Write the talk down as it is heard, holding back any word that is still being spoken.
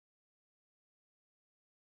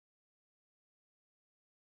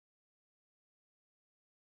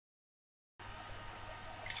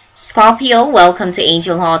Scorpio, welcome to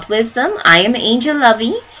Angel Heart Wisdom. I am Angel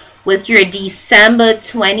Lovey with your December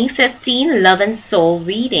 2015 Love and Soul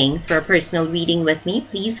reading. For a personal reading with me,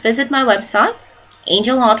 please visit my website,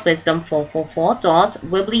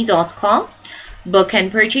 angelheartwisdom444.wibbly.com. Book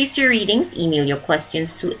and purchase your readings. Email your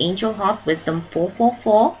questions to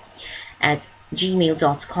angelheartwisdom444 at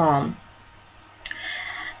gmail.com.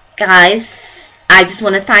 Guys, I just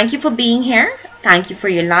want to thank you for being here. Thank you for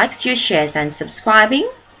your likes, your shares, and subscribing.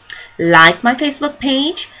 Like my Facebook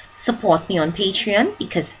page, support me on Patreon,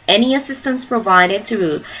 because any assistance provided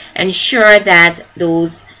to ensure that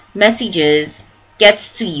those messages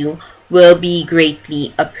gets to you will be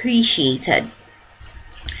greatly appreciated.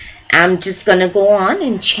 I'm just gonna go on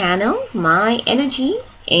and channel my energy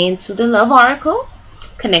into the love oracle.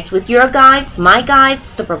 Connect with your guides, my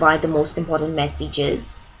guides, to provide the most important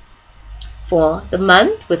messages for the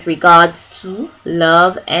month with regards to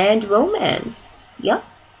love and romance. Yep.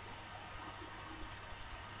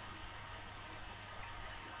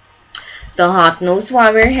 The heart knows why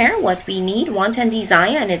we're here, what we need, want, and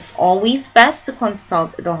desire, and it's always best to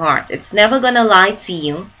consult the heart. It's never gonna lie to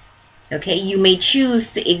you. Okay, you may choose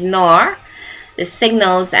to ignore the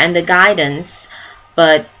signals and the guidance,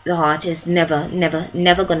 but the heart is never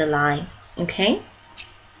gonna lie. Okay,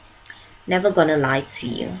 never gonna lie to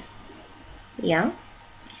you. Yeah.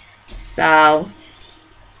 So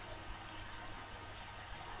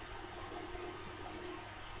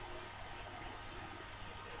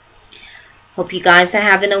hope you guys are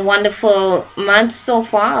having a wonderful month so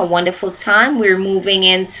far, a wonderful time. We're moving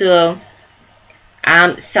into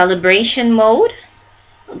celebration mode,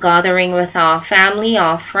 gathering with our family,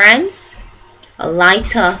 our friends, a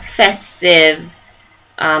lighter, festive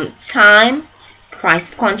time,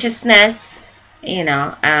 Christ consciousness. You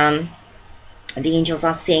know, the angels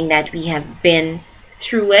are saying that we have been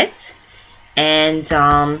through it, and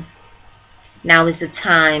now is the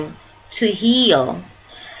time to heal.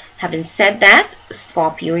 Having said that,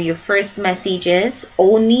 Scorpio, your first message is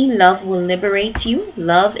only love will liberate you.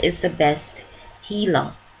 Love is the best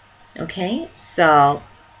healer. Okay, so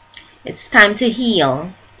it's time to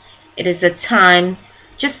heal. It is a time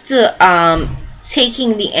just to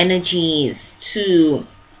taking the energies to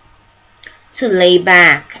lay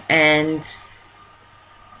back and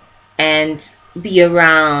be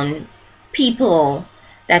around people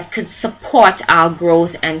that could support our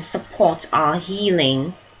growth and support our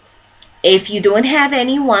healing. If you don't have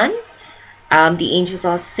anyone, the angels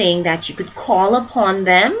are saying that you could call upon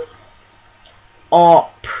them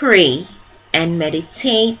or pray and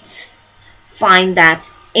meditate. Find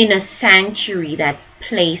that inner sanctuary, that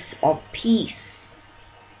place of peace.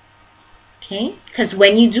 Okay? Because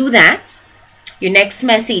when you do that, your next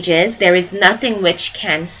message is there is nothing which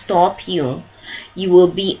can stop you. You will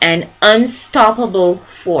be an unstoppable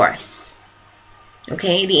force.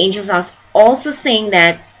 Okay? The angels are also saying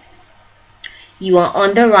that you are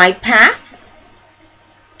on the right path,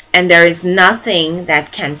 and there is nothing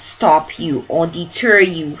that can stop you or deter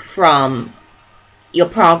you from your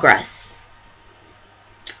progress.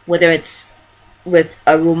 Whether it's with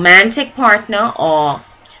a romantic partner or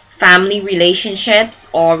family relationships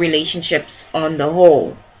or relationships on the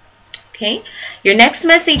whole. Okay? Your next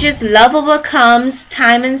message is love overcomes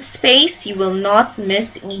time and space. You will not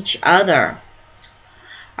miss each other.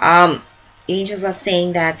 Angels are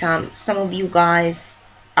saying that some of you guys,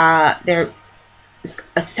 there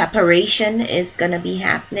a separation is gonna be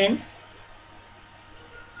happening,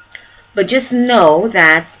 but just know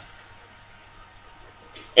that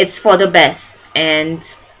it's for the best,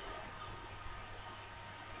 and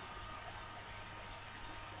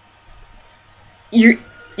you're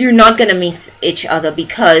not gonna miss each other,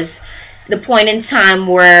 because the point in time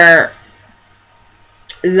where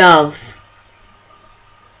love,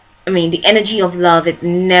 the energy of love, it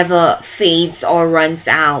never fades or runs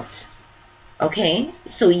out. Okay,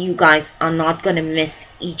 so you guys are not gonna miss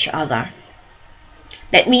each other.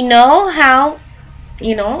 Let me know how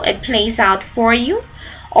it plays out for you.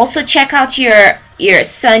 Also check out your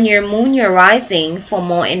sun, your moon, your rising for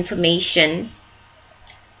more information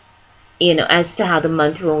as to how the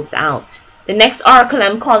month rolls out. The next oracle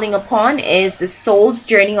I'm calling upon is the Soul's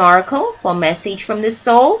Journey Oracle for message from the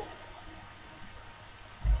soul.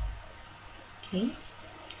 Okay,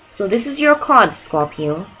 so this is your card,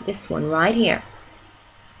 Scorpio, this one right here,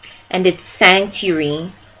 and it's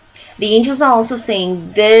Sanctuary. The angels are also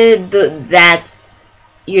saying that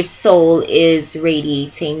your soul is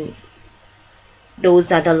radiating. Those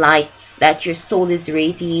are the lights that your soul is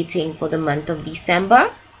radiating for the month of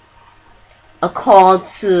December. A call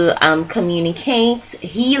to communicate,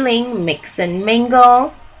 healing, mix and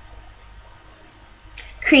mingle,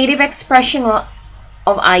 creative expression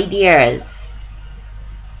of ideas,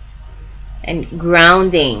 and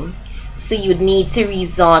grounding. So you'd need to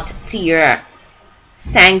resort to your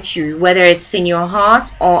sanctuary, whether it's in your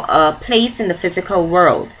heart or a place in the physical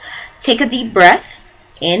world. Take a deep breath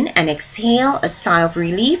in and exhale a sigh of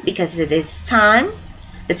relief, because it is time.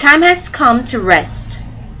 The time has come to rest.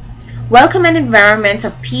 Welcome an environment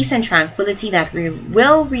of peace and tranquility that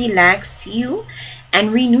will relax you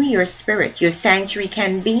and renew your spirit. Your sanctuary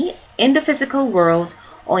can be in the physical world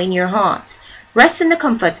or in your heart. Rest in the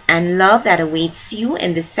comfort and love that awaits you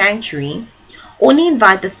in the sanctuary. Only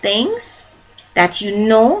invite the things that you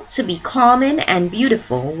know to be common and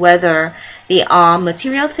beautiful, whether they are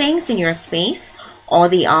material things in your space or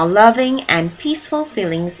they are loving and peaceful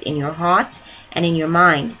feelings in your heart and in your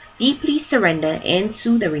mind. Deeply surrender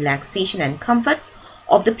into the relaxation and comfort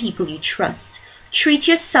of the people you trust. Treat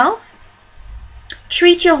your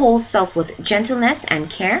whole self with gentleness and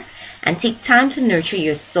care, and take time to nurture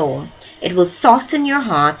your soul. It will soften your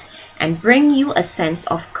heart and bring you a sense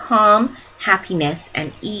of calm, happiness,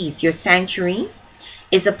 and ease. Your sanctuary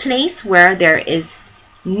is a place where there is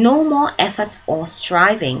no more effort or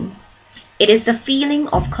striving. It is the feeling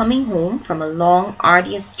of coming home from a long,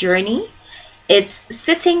 arduous journey. It's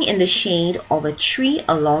sitting in the shade of a tree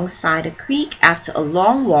alongside a creek after a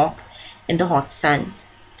long walk in the hot sun.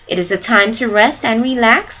 It is a time to rest and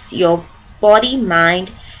relax your body,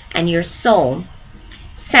 mind, and your soul.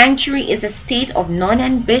 Sanctuary is a state of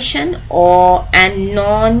non-ambition and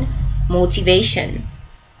non-motivation.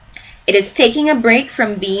 It is taking a break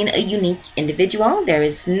from being a unique individual. There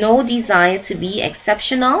is no desire to be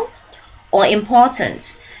exceptional or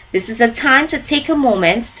important. This is a time to take a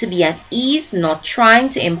moment to be at ease, not trying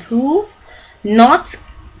to improve, not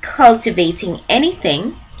cultivating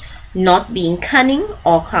anything, not being cunning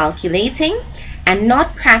or calculating, and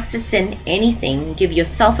not practicing anything. Give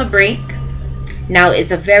yourself a break. Now is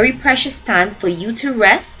a very precious time for you to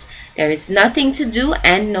rest. There is nothing to do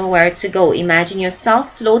and nowhere to go. Imagine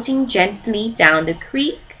yourself floating gently down the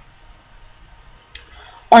creek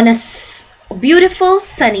on a beautiful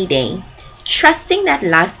sunny day, trusting that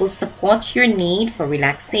life will support your need for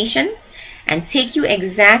relaxation and take you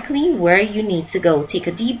exactly where you need to go. Take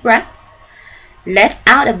a deep breath. Let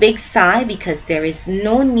out a big sigh, because there is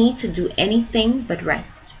no need to do anything but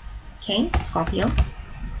rest. Okay, Scorpio?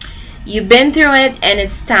 You've been through it and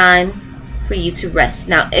it's time for you to rest.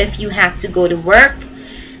 Now, if you have to go to work,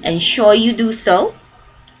 ensure you do so.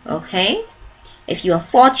 Okay? If you are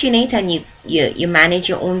fortunate and you manage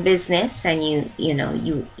your own business and you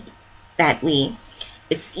that way,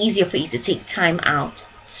 it's easier for you to take time out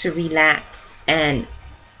to relax and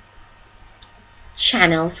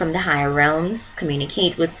channel from the higher realms,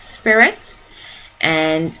 communicate with spirit,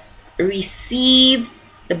 and receive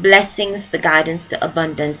the blessings, the guidance, the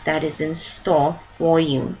abundance that is in store for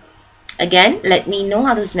you. Again, let me know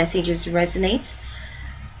how those messages resonate.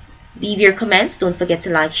 Leave your comments. Don't forget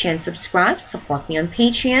to like, share, and subscribe. Support me on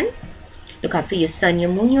Patreon. Look out for your sun,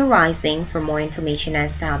 your moon, your rising for more information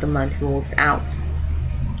as to how the month rolls out.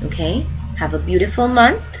 Okay? Have a beautiful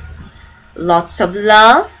month. Lots of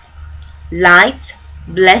love, light,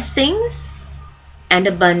 blessings, and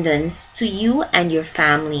abundance to you and your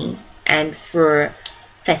family, and for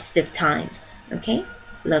festive times. Okay?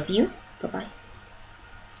 Love you. Bye-bye.